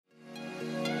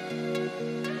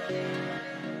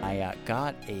I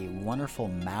got a wonderful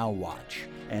Mao watch,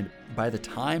 and by the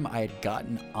time I had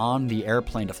gotten on the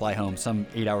airplane to fly home, some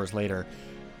 8 hours later,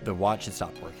 the watch had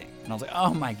stopped working. And I was like,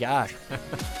 oh my gosh.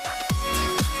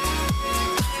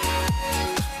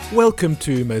 Welcome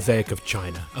to Mosaic of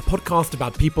China, a podcast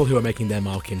about people who are making their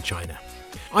mark in China.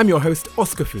 I'm your host,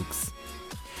 Oscar Fuchs.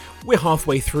 We're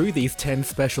halfway through these 10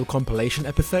 special compilation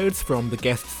episodes from the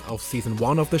guests of Season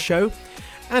 1 of the show,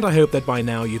 and I hope that by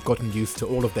now you've gotten used to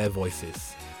all of their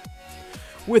voices.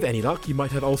 With any luck, you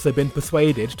might have also been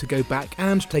persuaded to go back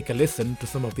and take a listen to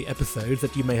some of the episodes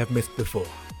that you may have missed before.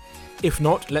 If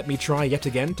not, let me try yet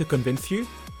again to convince you.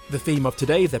 The theme of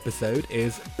today's episode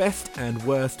is best and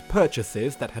worst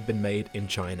purchases that have been made in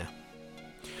China.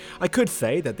 I could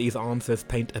say that these answers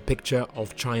paint a picture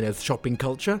of China's shopping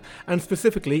culture, and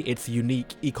specifically its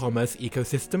unique e-commerce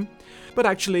ecosystem, but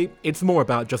actually it's more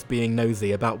about just being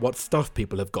nosy about what stuff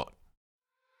people have got.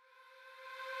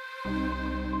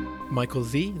 Michael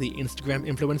Z, the Instagram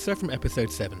influencer from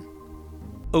episode 7.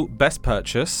 Oh, best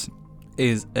purchase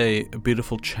is a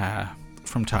beautiful chair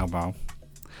from Taobao.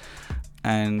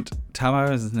 And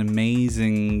Taobao is an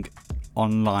amazing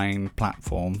online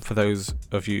platform for those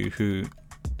of you who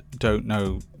don't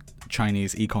know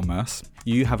Chinese e-commerce.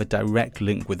 You have a direct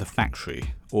link with the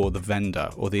factory or the vendor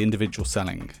or the individual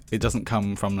selling. It doesn't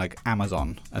come from like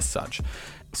Amazon as such.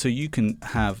 So you can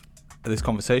have this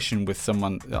conversation with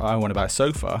someone, I want to buy a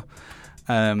sofa,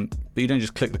 but you don't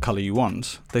just click the colour you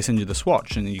want. They send you the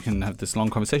swatch and you can have this long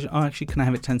conversation. Oh, actually, can I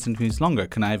have it 10 centimetres longer?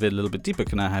 Can I have it a little bit deeper?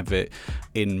 Can I have it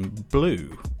in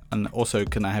blue? And also,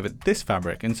 can I have it this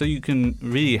fabric? And so you can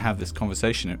really have this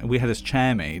conversation. We had this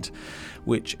chair made,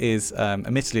 which is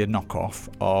admittedly a knockoff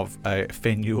of a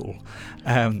Finn Yule.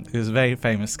 It was a very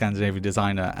famous Scandinavian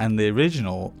designer, and the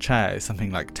original chair is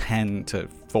something like 10 to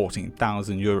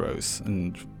 14,000 euros,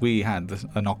 and we had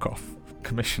a knockoff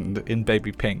commissioned in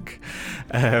baby pink,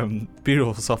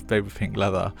 beautiful soft baby pink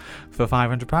leather for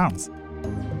 £500.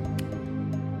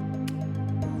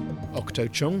 Octo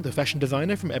Chung, the fashion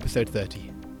designer from episode 30.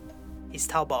 It's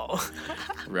Taobao.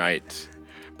 Right.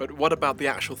 But what about the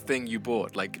actual thing you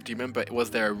bought? Like, do you remember, was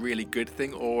there a really good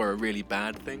thing or a really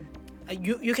bad thing?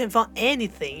 You can find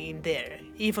anything in there,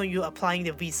 even you applying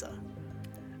the visa.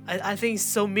 I think it's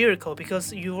so miracle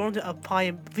because you want to apply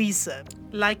a visa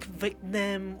like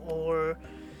Vietnam or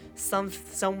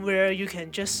somewhere you can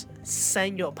just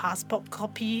send your passport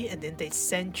copy and then they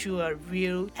send you a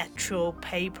real actual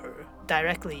paper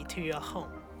directly to your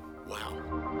home. Wow.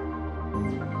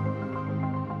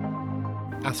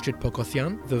 Astrid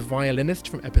Pokosyan, the violinist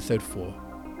from episode 4.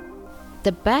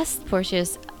 The best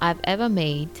purchase I've ever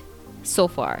made so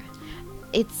far.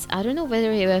 It's, I don't know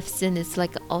whether you have seen, it's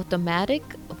like an automatic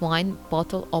wine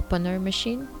bottle opener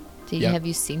machine. Have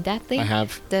you seen that thing? I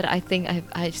have. That I think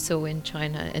I saw in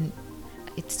China, and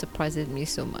it surprises me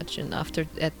so much. And after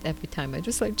that, every time I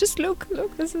just look,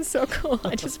 this is so cool.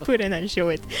 I just put it and show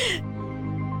it.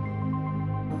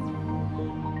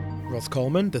 Ross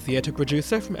Coleman, the theatre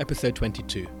producer from episode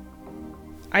 22.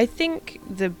 I think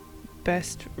the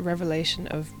best revelation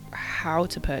of how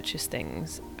to purchase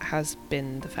things has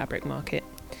been the fabric market.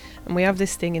 And we have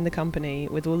this thing in the company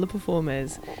with all the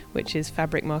performers, which is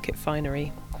Fabric Market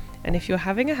Finery. And if you're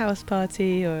having a house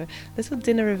party or a little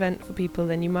dinner event for people,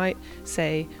 then you might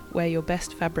say, wear your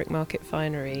best Fabric Market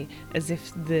Finery, as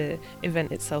if the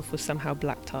event itself was somehow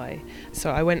black tie. So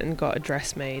I went and got a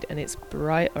dress made, and it's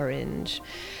bright orange,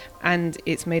 and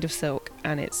it's made of silk,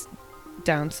 and it's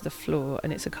down to the floor,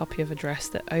 and it's a copy of a dress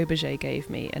that Auberger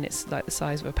gave me, and it's like the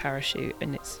size of a parachute,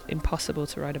 and it's impossible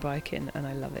to ride a bike in, and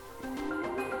I love it.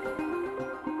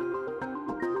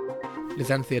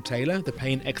 Lizanthia Taylor, the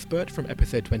pain expert from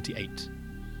episode 28.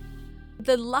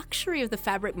 The luxury of the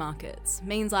fabric markets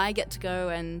means I get to go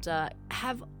and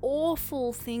have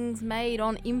awful things made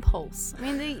on impulse.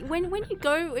 I mean, when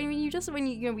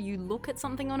you look at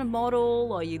something on a model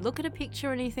or you look at a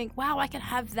picture and you think, wow, I could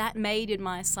have that made in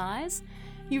my size,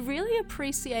 you really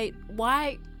appreciate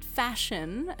why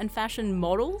fashion and fashion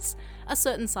models are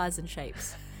certain sizes and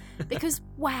shapes. Because,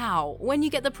 wow, when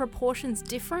you get the proportions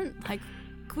different, like,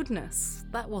 goodness,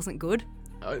 that wasn't good.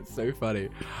 Oh, it's so funny.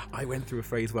 I went through a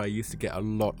phase where I used to get a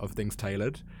lot of things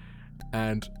tailored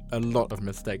and a lot of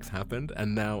mistakes happened,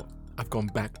 and now I've gone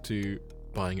back to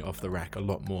buying it off the rack a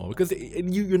lot more because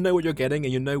you know what you're getting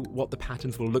and you know what the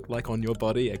patterns will look like on your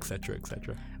body, etc.,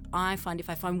 etc. I find if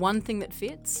I find one thing that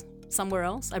fits somewhere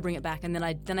else, I bring it back and then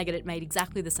I get it made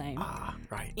exactly the same.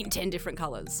 Right. In 10 different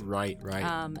colours. Right.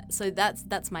 So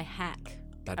that's my hack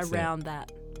around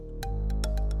that.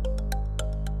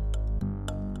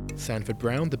 Sanford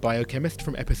Brown, the biochemist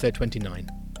from episode 29.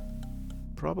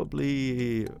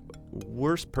 probably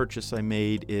worst purchase I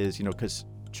made is, because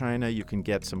China, you can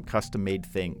get some custom-made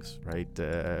things, right?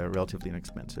 Relatively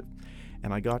inexpensive.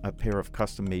 And I got a pair of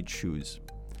custom-made shoes.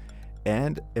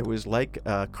 And it was like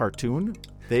a cartoon.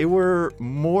 They were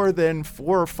more than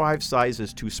 4 or 5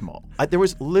 sizes too small. There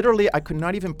was literally, I could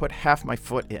not even put half my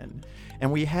foot in.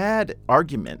 And we had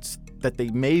arguments that they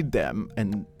made them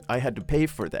and I had to pay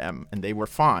for them and they were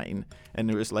fine. And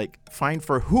it was like, fine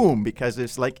for whom? Because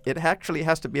it's like, it actually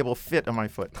has to be able to fit on my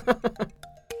foot.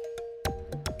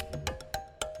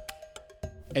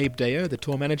 Abe Deo, the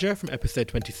tour manager from episode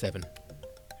 27.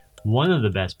 One of the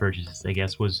best purchases, I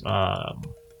guess, was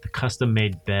the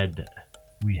custom-made bed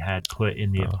we had put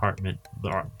in the apartment,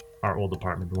 our old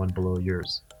apartment, the one below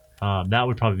yours. That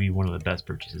would probably be one of the best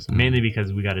purchases, mainly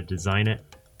because we got to design it,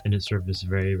 and it served us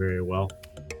very, very well.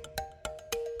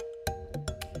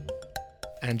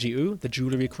 Angie Yu, the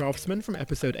jewelry craftsman from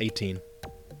episode 18.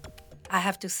 I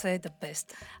have to say the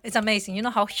best. It's amazing. You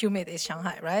know how humid is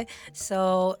Shanghai, right?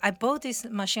 So I bought this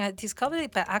machine. I discovered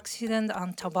it by accident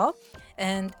on Taobao.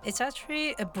 And it's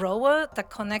actually a blower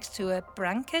that connects to a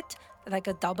blanket, like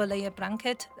a double layer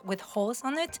blanket with holes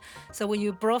on it. So when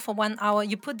you blow for 1 hour,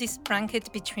 you put this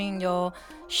blanket between your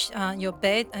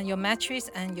bed and your mattress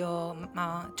and your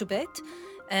to bed.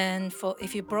 And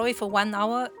if you blow it for 1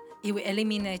 hour, it will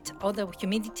eliminate all the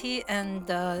humidity and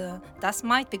dust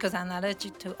mite because I'm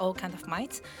allergic to all kind of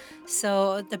mites.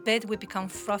 So the bed will become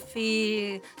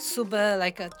fluffy, super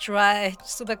dry,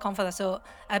 super comfortable. So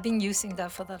I've been using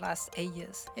that for the last 8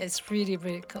 years. It's really,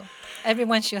 really cool.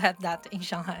 Everyone should have that in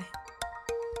Shanghai.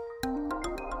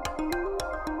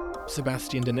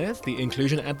 Sebastian Denez, the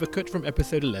inclusion advocate from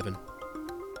episode 11.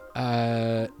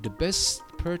 The best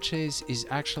purchase is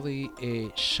actually a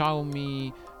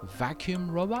Xiaomi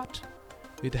vacuum robot.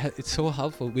 It's so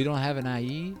helpful. We don't have an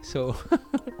IE, so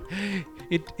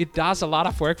it does a lot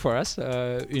of work for us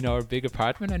in our big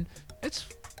apartment, and it's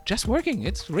just working.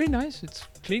 It's really nice. It's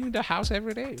cleaning the house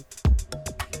every day.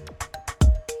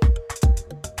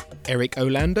 Eric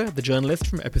Olander, the journalist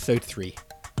from episode 3.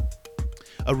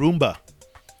 A Roomba.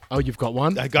 Oh, you've got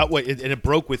one? I got one, and it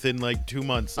broke within 2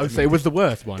 months. I would say it was the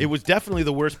worst one. It was definitely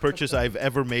the worst purchase I've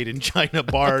ever made in China,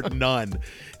 bar none.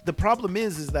 The problem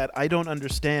is that I don't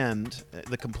understand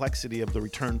the complexity of the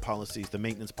return policies, the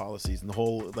maintenance policies, and the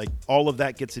whole, all of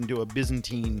that gets into a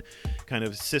Byzantine kind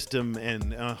of system.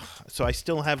 And so I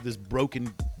still have this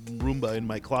broken Roomba in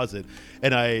my closet.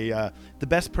 And the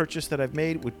best purchase that I've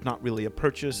made, which not really a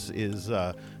purchase, is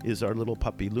our little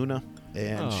puppy Luna.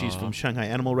 And she's from Shanghai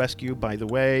Animal Rescue, by the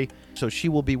way. So she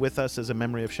will be with us as a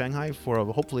memory of Shanghai for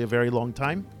hopefully a very long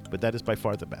time. But that is by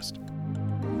far the best.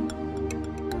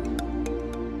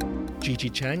 Gigi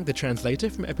Chang, the translator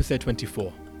from episode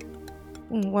 24.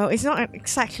 Well, it's not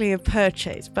exactly a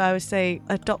purchase, but I would say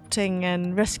adopting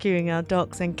and rescuing our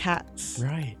dogs and cats.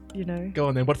 Right. Go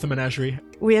on then, what's the menagerie?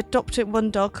 We adopted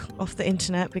one dog off the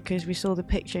internet because we saw the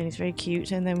picture and it's very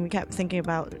cute, and then we kept thinking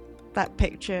about that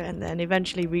picture and then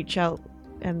eventually reach out,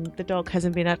 and the dog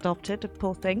hasn't been adopted, a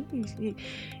poor thing.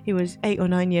 He was 8 or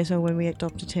 9 years old when we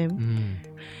adopted him.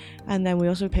 And then we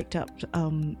also picked up a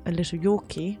little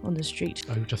Yorkie on the street.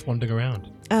 Oh, just wandering around?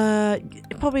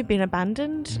 Probably been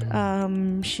abandoned.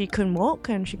 She couldn't walk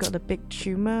and she got a big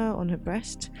tumour on her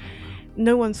breast.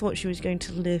 No one thought she was going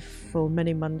to live for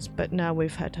many months, but now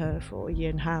we've had her for 1.5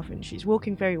 years and she's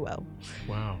walking very well.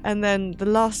 Wow. And then the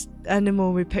last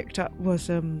animal we picked up was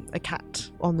a cat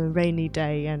on a rainy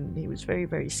day, and he was very,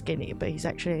 very skinny, but he's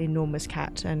actually an enormous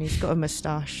cat and he's got a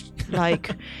moustache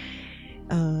like...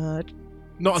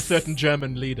 Not a certain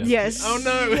German leader. Yes. Oh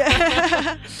no.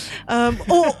 Yeah.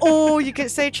 Or you could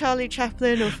say Charlie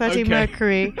Chaplin or Freddie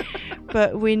Mercury,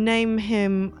 but we name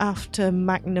him after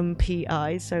Magnum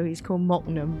PI, so he's called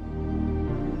Magnum.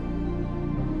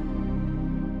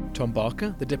 Tom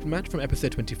Barker, the diplomat from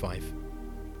episode 25.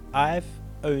 I've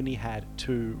only had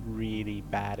 2 really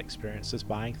bad experiences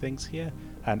buying things here,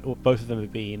 and both of them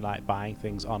have been buying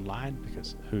things online,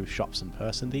 because who shops in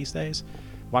person these days?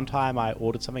 One time I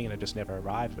ordered something and it just never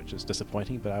arrived, which was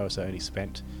disappointing, but I also only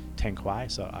spent 10 kwai,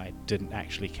 so I didn't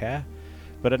actually care.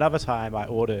 But another time I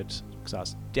ordered, because I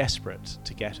was desperate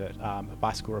to get it, a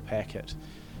bicycle repair kit,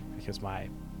 because my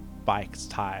bike's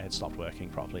tire had stopped working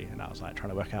properly, and I was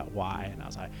trying to work out why, and I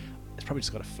was it's probably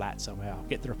just got a flat somewhere. I'll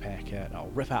get the repair kit,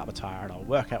 I'll rip out the tire, and I'll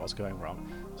work out what's going wrong.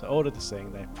 So I ordered this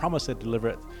thing, they promised they'd deliver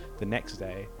it the next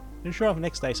day, and sure enough, the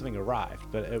next day something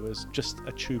arrived, but it was just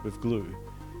a tube of glue.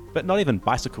 But not even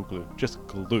bicycle glue, just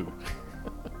glue.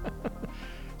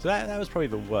 So that was probably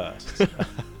the worst.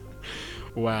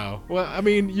 Wow. Well, I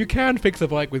mean, you can fix a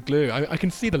bike with glue. I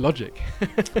can see the logic.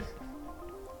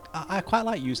 I quite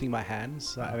like using my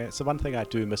hands. I mean, it's the one thing I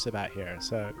do miss about here.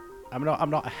 So I'm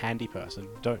not a handy person.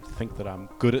 Don't think that I'm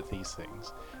good at these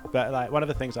things. But like one of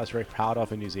the things I was very proud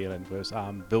of in New Zealand was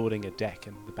building a deck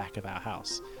in the back of our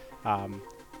house.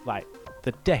 Like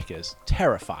the deck is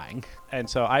terrifying, and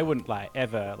so I wouldn't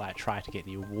ever try to get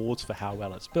any awards for how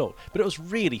well it's built. But it was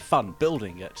really fun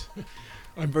building it.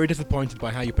 I'm very disappointed by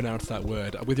how you pronounce that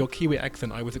word. With your Kiwi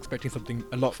accent, I was expecting something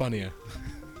a lot funnier.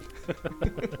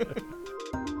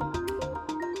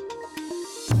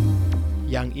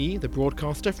 Yang Yi, the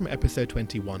broadcaster from episode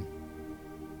 21.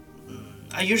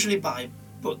 I usually buy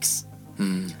books.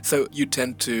 So you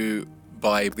tend to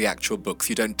buy the actual books,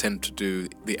 you don't tend to do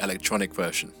the electronic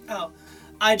version? Oh,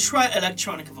 I tried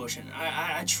electronic version.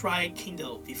 I tried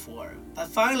Kindle before. But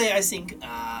finally, I think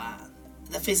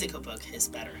the physical book is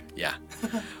better. Yeah,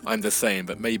 I'm the same,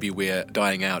 but maybe we're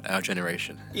dying out, our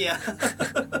generation. Yeah.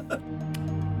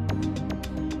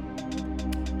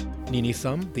 Nini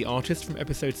Sum, the artist from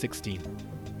episode 16.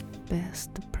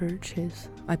 Best purchase.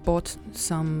 I bought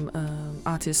some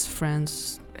artist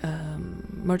friends'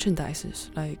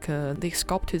 merchandises. Like they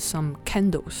sculpted some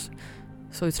candles.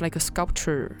 So it's like a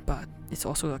sculpture, but it's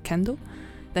also a candle.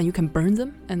 Then you can burn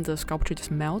them and the sculpture just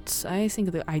melts. I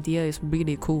think the idea is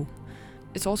really cool.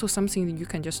 It's also something that you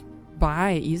can just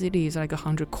buy easily. It's like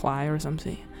 100 kwai or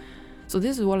something. So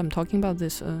this is what I'm talking about,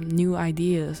 this new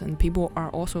ideas, and people are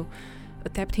also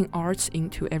adapting arts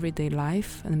into everyday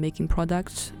life and making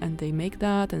products, and they make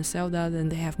that and sell that,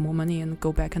 and they have more money and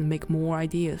go back and make more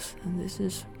ideas. And this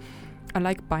is, I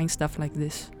like buying stuff like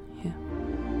this. Yeah.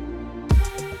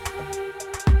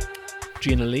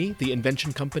 Gina Lee, the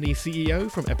Invention Company CEO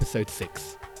from episode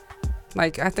 6.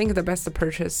 Like, I think the best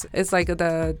purchase is like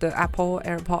the Apple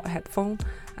AirPod headphone,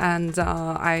 and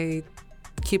I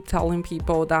keep telling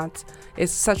people that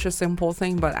it's such a simple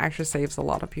thing, but actually saves a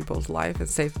lot of people's life. It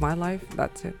saved my life.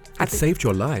 That's it. It saved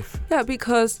your life? Yeah,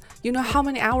 because you know how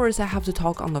many hours I have to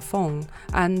talk on the phone,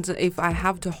 and if I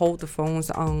have to hold the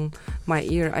phones on my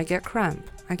ear, I get cramp.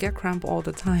 I get cramp all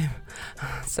the time.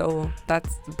 So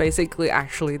that's basically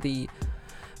actually the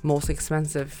most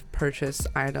expensive purchase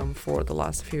item for the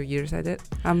last few years I did.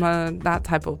 I'm that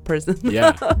type of person.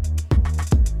 Yeah.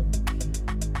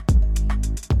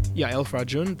 Yael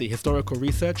Frajun, the historical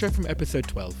researcher from episode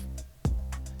 12.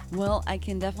 Well, I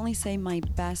can definitely say my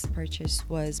best purchase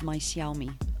was my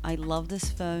Xiaomi. I love this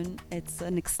phone. It's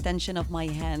an extension of my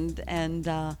hand, and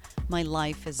my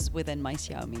life is within my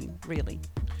Xiaomi, really.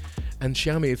 And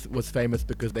Xiaomi was famous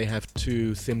because they have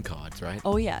 2 SIM cards, right?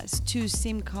 Oh yes, 2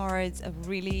 SIM cards, a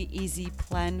really easy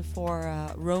plan for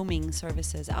roaming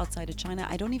services outside of China.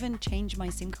 I don't even change my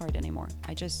SIM card anymore.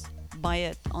 I just buy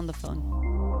it on the phone.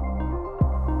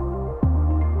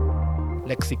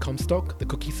 Lexi Comstock, the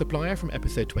cookie supplier from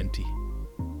episode 20.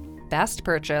 Best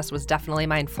purchase was definitely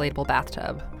my inflatable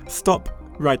bathtub. Stop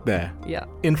right there. Yeah.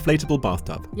 Inflatable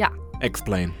bathtub. Yeah.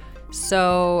 Explain.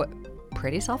 So,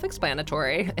 pretty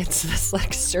self-explanatory. It's this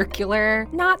like circular,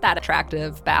 not that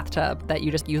attractive bathtub that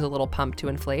you just use a little pump to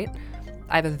inflate.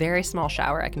 I have a very small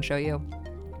shower I can show you.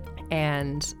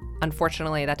 And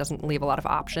unfortunately, that doesn't leave a lot of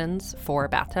options for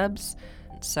bathtubs.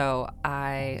 So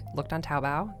I looked on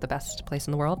Taobao, the best place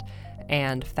in the world,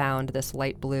 and found this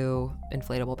light blue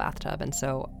inflatable bathtub. And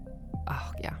so,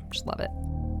 oh yeah, just love it.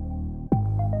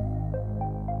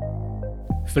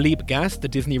 Philippe Gas, the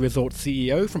Disney Resort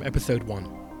CEO from episode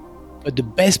 1. The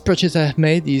best purchase I've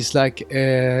made is like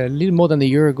a little more than a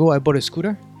year ago. I bought a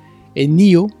scooter, a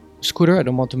Neo scooter. I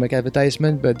don't want to make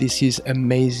advertisement, but this is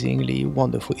amazingly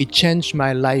wonderful. It changed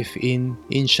my life in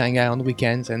Shanghai on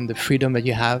weekends, and the freedom that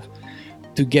you have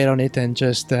to get on it and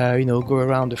just go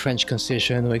around the French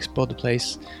concession or explore the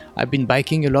place. I've been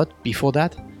biking a lot before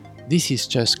that. This is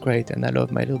just great, and I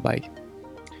love my little bike.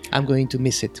 I'm going to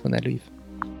miss it when I leave.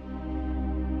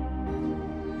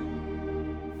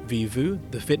 Vivu,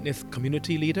 the fitness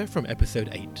community leader from episode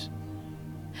 8.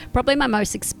 Probably my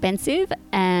most expensive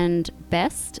and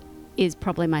best is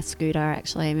probably my scooter,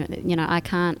 actually. You know, I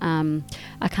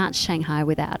can't Shanghai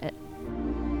without it.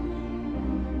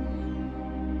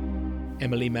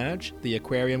 Emily Madge, the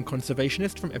aquarium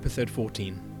conservationist from episode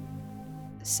 14.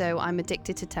 So I'm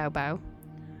addicted to Taobao.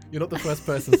 You're not the first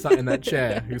person sat in that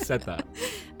chair who said that.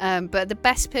 But the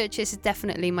best purchase is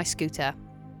definitely my scooter.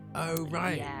 Oh,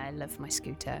 right. Yeah, I love my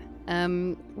scooter.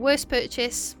 Worst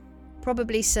purchase,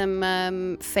 probably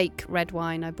some fake red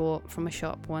wine I bought from a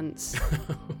shop once.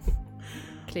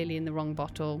 Clearly in the wrong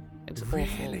bottle. It was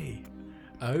Really?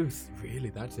 Oh, really?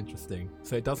 That's interesting.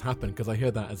 So it does happen, because I hear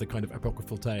that as a kind of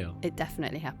apocryphal tale. It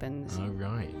definitely happens. Oh,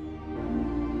 right.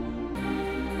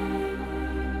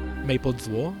 Maple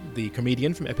Zwo, the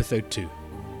comedian from episode 2.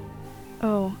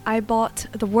 Oh,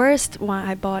 the worst one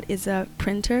I bought is a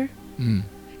printer. Mm.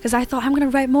 Because I thought I'm going to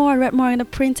write more, I'm going to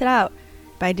print it out.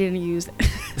 But I didn't use it.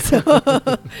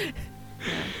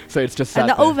 So it's just sat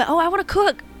and the there. oven, I want to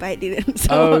cook, but I didn't.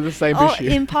 So, the same issue.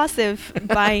 Impulsive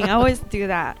buying. I always do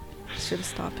that. Should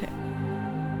stop it.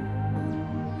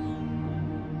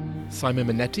 Simon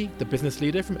Minetti, the business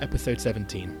leader from episode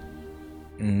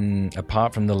 17.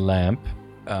 Apart from the lamp,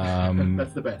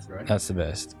 That's the best, right? That's the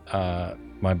best.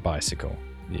 My bicycle.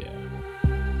 Yeah.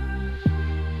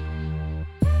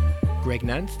 Greg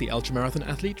Nance, the ultramarathon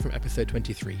athlete from episode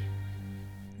 23.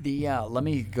 Let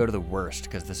me go to the worst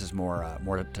because this is more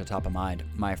to top of mind.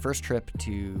 My first trip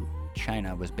to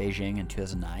China was Beijing in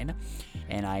 2009,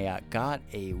 and I got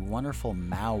a wonderful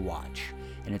Mao watch,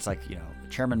 and it's like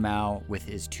Chairman Mao with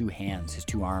his two hands, his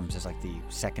two arms is like the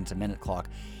seconds a minute clock,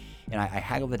 and I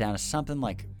haggled it down to something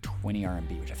like 20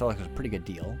 RMB, which I felt like was a pretty good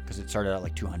deal because it started out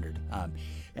like 200.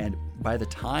 And by the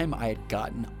time I had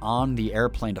gotten on the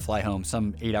airplane to fly home,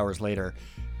 some 8 hours later,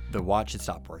 the watch had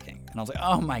stopped working, and I was like,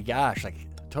 oh my gosh, like.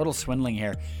 Total swindling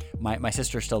here. My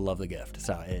sister still loved the gift,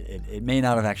 so it may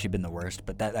not have actually been the worst,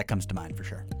 but that comes to mind for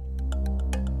sure.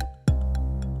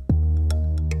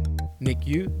 Nick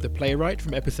Yu, the playwright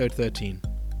from episode 13.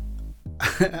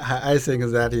 I think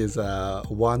that is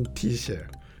one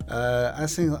T-shirt. I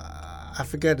think I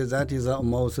forget that is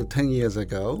almost 10 years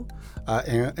ago.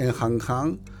 In Hong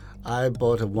Kong, I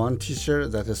bought one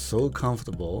T-shirt that is so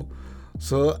comfortable.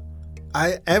 So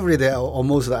every day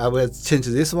almost I will change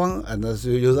this one and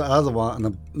use the other one,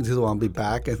 and this one be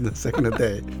back in the second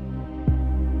day.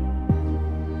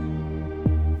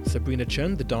 Sabrina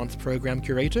Chen, the dance program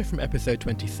curator from episode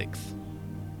 26.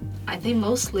 I think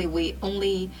mostly we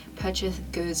only purchase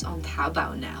goods on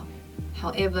Taobao now.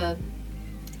 However,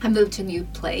 I moved to a new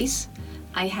place.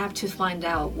 I have to find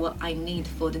out what I need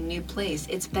for the new place.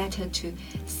 It's better to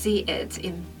see it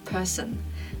in person.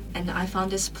 And I found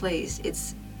this place.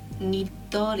 It's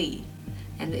Nidori,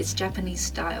 and it's Japanese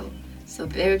style, so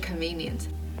very convenient.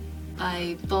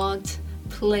 I bought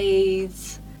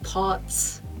plates,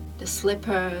 pots, the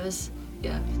slippers,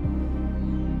 yeah.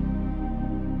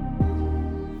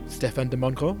 Stefan de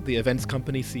Moncro, the events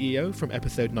company CEO from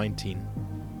episode 19.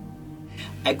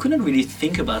 I couldn't really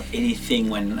think about anything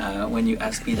when you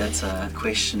asked me that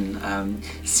question,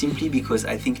 simply because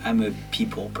I think I'm a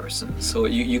people person. So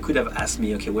you could have asked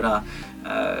me, okay, what are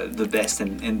the best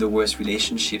and the worst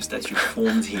relationships that you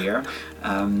formed here?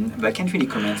 But I can't really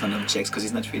comment on objects because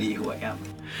it's not really who I am.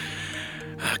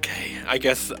 Okay, I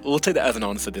guess we'll take that as an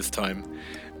answer this time.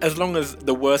 As long as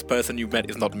the worst person you've met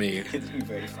is not me. It's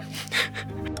very fun.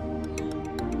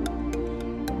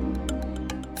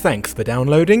 Thanks for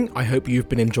downloading. I hope you've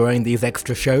been enjoying these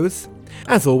extra shows.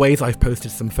 As always, I've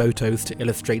posted some photos to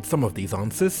illustrate some of these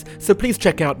answers, so please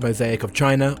check out Mosaic of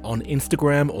China on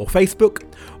Instagram or Facebook,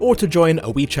 or to join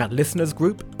a WeChat listeners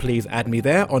group, please add me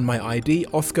there on my ID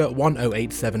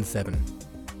Oscar10877.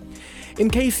 In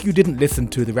case you didn't listen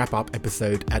to the wrap-up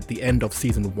episode at the end of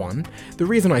Season 1, the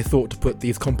reason I thought to put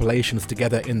these compilations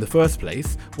together in the first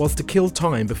place was to kill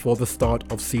time before the start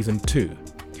of Season 2.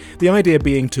 The idea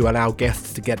being to allow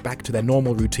guests to get back to their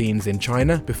normal routines in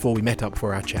China before we met up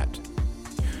for our chat.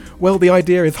 Well, the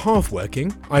idea is half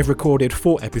working. I've recorded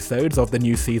 4 episodes of the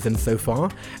new season so far,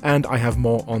 and I have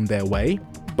more on their way.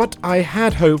 But I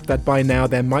had hoped that by now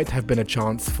there might have been a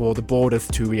chance for the borders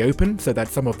to reopen so that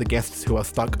some of the guests who are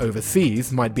stuck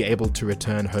overseas might be able to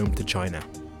return home to China.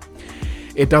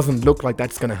 It doesn't look like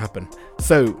that's going to happen.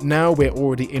 So now we're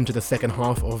already into the second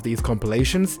half of these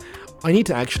compilations, I need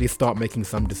to actually start making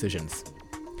some decisions.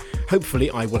 Hopefully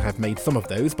I will have made some of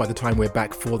those by the time we're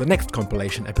back for the next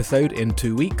compilation episode in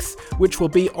 2 weeks, which will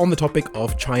be on the topic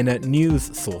of China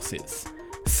news sources.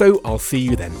 So I'll see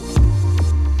you then.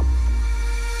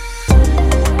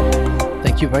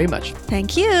 Thank you very much.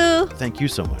 Thank you. Thank you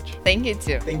so much. Thank you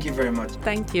too. Thank you very much.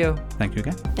 Thank you. Thank you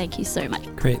again. Thank you so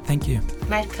much. Great, thank you.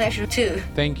 My pleasure too.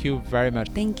 Thank you very much.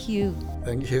 Thank you.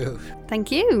 Thank you.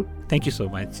 Thank you. Thank you so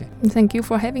much. Thank you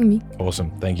for having me.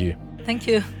 Awesome. Thank you. Thank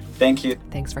you. Thank you.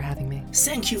 Thanks for having me.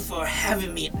 Thank you for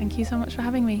having me. Thank you so much for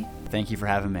having me. Thank you for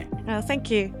having me. Thank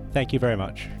you. Thank you very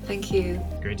much. Thank you.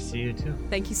 Great to see you too.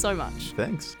 Thank you so much.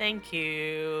 Thanks. Thank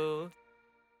you.